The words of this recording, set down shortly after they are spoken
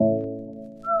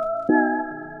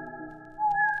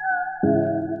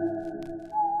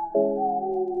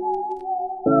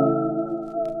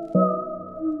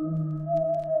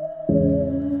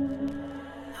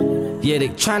they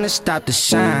tryna stop the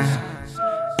shine.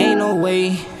 Ain't no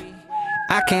way.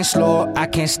 I can't slow up, I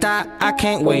can't stop, I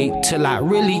can't wait till I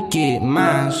really get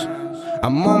mine.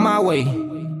 I'm on my way.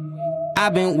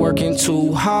 I've been working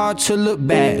too hard to look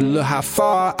back. Look how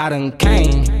far I done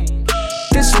came.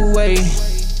 This way,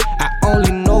 I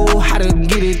only know how to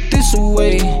get it this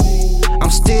way.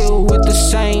 I'm still with the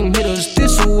same hitters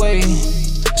this way.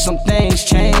 Some things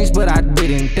changed, but I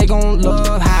didn't. They gon'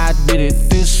 love how I did it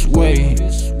this way.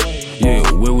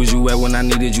 Yeah, where was you at when I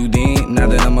needed you then? Now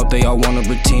that I'm up there, y'all wanna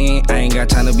pretend I ain't got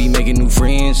time to be making new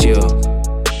friends, yeah.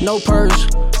 No purse,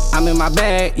 I'm in my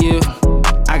bag, yeah.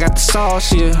 I got the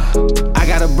sauce, yeah. I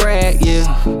got a brag, yeah.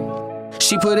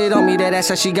 She put it on me, that ass,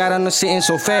 how she got on the sitting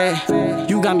so fast.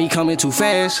 You got me coming too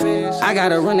fast. I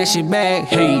gotta run that shit back,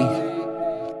 hey.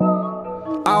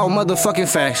 All motherfucking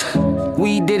facts.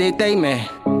 We did it, they mad.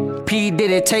 P did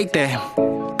it, take that.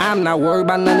 I'm not worried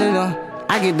about none of them.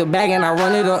 I get the bag and I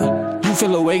run it up. You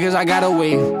feel away cause I got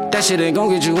away. That shit ain't gon'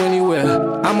 get you anywhere.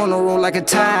 I'm on the road like a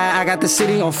tide. I got the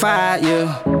city on fire,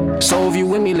 yeah. So if you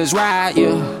with me, let's ride,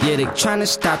 yeah. Yeah, they tryna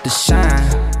stop the shine.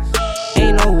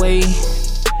 Ain't no way.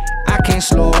 I can't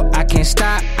slow up, I can't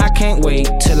stop, I can't wait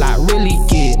till I really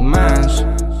get mine.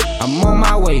 I'm on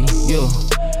my way, yeah.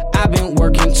 I've been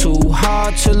working too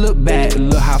hard to look back.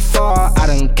 Look how far I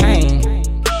done came.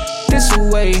 This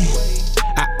way,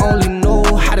 I only know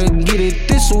how to get it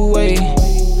this way.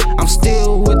 I'm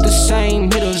still with the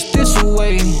same hitters this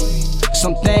way.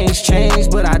 Some things changed,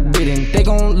 but I didn't. They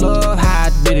gon' love how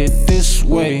I did it this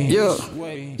way. Yeah,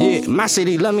 yeah, my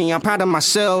city love me, I'm proud of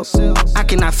myself. I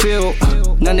cannot feel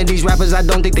none of these rappers, I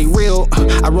don't think they real.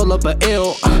 I roll up a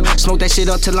L, smoke that shit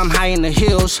up till I'm high in the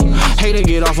hills. Hate to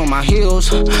get off on my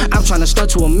heels, I'm tryna start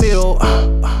to a mill.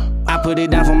 I put it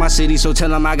down for my city, so tell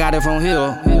them I got it from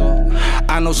Hill.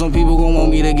 I know some people gon' want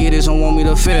me to get it, some want me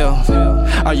to fail.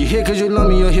 Are you here cause you love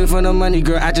me, you're here for the money,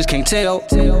 girl, I just can't tell.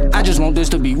 I just want this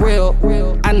to be real,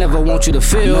 I never want you to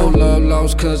feel. No love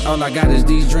lost cause all I got is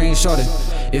these dreams, shorty.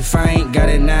 If I ain't got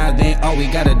it now, then all we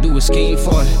gotta do is scheme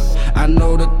for it. I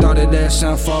know the thought of that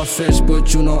sound far-fetched,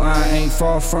 but you know I ain't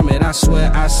far from it. I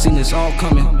swear I seen this all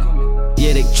coming.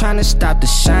 Yeah, they tryna stop the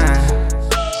shine.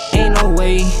 Ain't no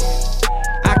way.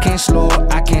 I can't slow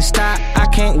up, I can't stop, I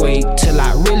can't wait till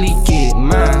I really get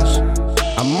mine.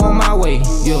 I'm on my way,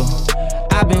 yeah.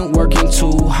 I've been working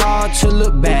too hard to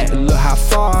look back. Look how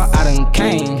far I done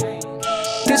came.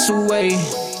 This way,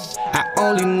 I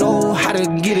only know how to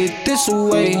get it this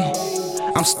way.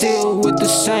 I'm still with the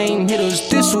same hitters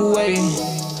this way.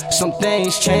 Some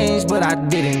things changed, but I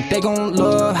didn't. They gon'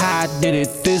 love how I did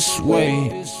it this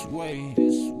way.